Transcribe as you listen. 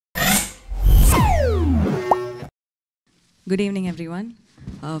Good evening, everyone.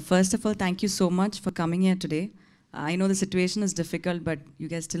 First of all, thank you so much for coming here today. I know the situation is difficult, but you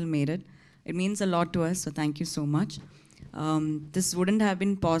guys still made it. It means a lot to us, so thank you so much. This wouldn't have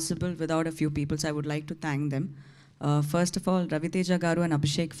been possible without a few people, so I would like to thank them. First of all, Raviteja Garu and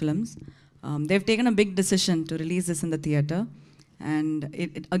Abhishek Films. They've taken a big decision to release this in the theatre, and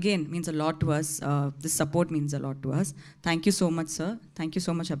it again means a lot to us. This support means a lot to us. Thank you so much, sir. Thank you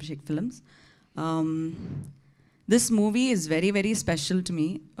so much, Abhishek Films. This movie is very, very special to me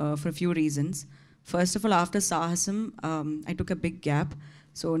for a few reasons. First of all, after Sahasam, I took a big gap.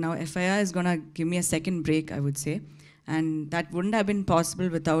 So now FIR is going to give me a second break, I would say. And that wouldn't have been possible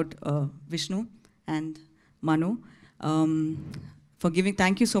without Vishnu and Manu.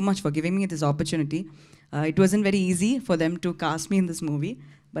 Thank you so much for giving me this opportunity. It wasn't very easy for them to cast me in this movie,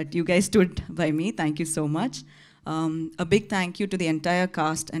 but you guys stood by me. Thank you so much. A big thank you to the entire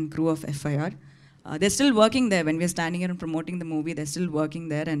cast and crew of FIR. They're still working there. When we're standing here and promoting the movie, they're still working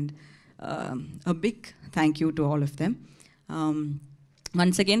there, and a big thank you to all of them.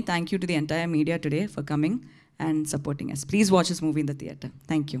 Once again, thank you to the entire media today for coming and supporting us. Please watch this movie in the theatre.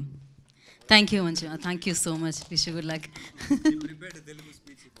 Thank you. Thank you, Manjima. Thank you so much. Wish you good luck.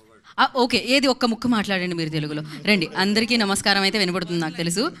 Okay, ఏది ఒక్క ముక్క మాట్లాడండి మీరు తెలుగులో. రండి, అందరికీ నమస్కారం అయితే వినపడుతుంది నాకు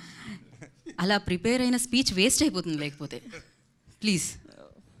తెలుసు. అలా ప్రిపేర్ అయిన స్పీచ్ వేస్ట్ అయిపోతుంది లేకపోతే. ప్లీజ్.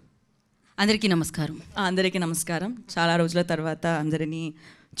 అందరికీ నమస్కారం. అందరికీ నమస్కారం. చాలా రోజుల తర్వాత అందరినీ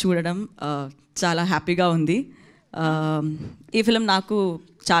చూడడం చాలా హ్యాపీగా ఉంది. ఈ ఫిలిం నాకు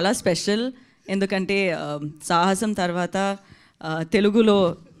చాలా స్పెషల్, ఎందుకంటే సాహసం తర్వాత తెలుగులో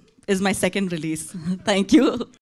is my second release. Thank you.